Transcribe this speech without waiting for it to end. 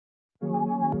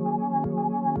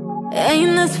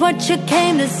Ain't this what you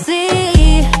came to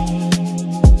see?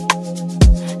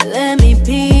 Let me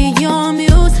be your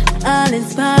muse. I'll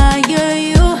inspire you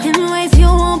in ways you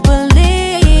won't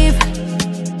believe.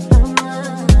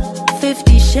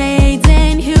 50 shades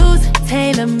and hues,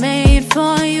 tailor-made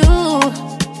for you.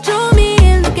 Draw me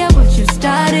in, look at what you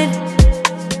started.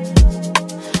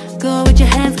 Go with your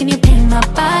hands, can you paint my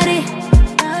body?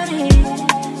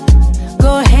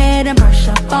 Go ahead and brush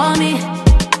up on me.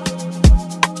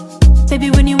 Baby,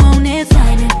 when you want it,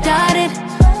 sign it, dotted.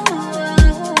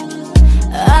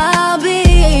 I'll be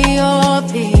your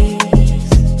peace.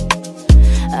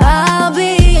 I'll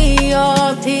be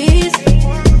your peace.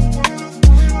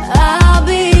 I'll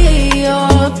be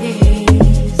your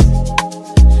peace.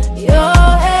 Your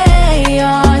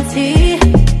ART.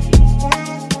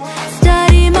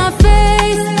 Study my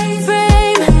face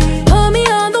frame. Put me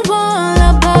on the wall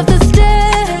above the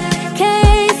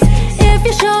staircase. If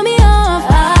you show me off,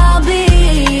 I'll be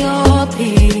your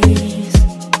peace.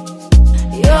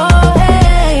 Your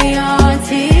ART.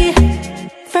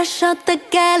 Fresh out the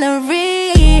gallery.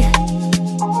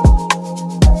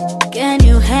 Can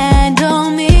you handle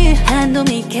me? Handle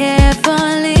me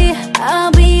carefully.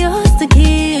 I'll be yours to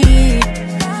keep.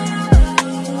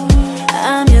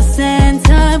 I'm your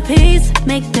centerpiece.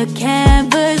 Make the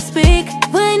canvas speak.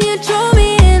 When you draw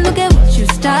me in, look at what you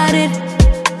started.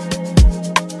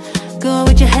 Go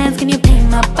with your hands, can you paint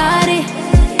my body?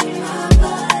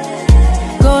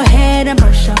 Go ahead and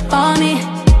brush up on me.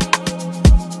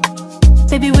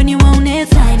 Baby, when you want it,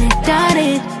 sign it,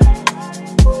 dotted.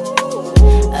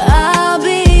 I'll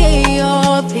be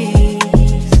your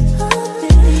peace.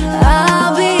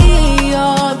 I'll be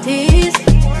your peace.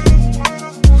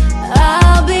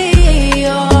 I'll be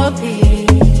your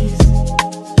peace.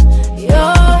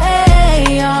 Your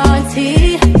ART.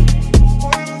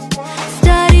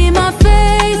 Study my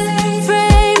face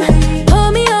frame. Put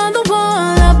me on the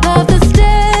wall above the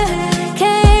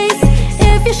staircase.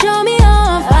 If you show me all,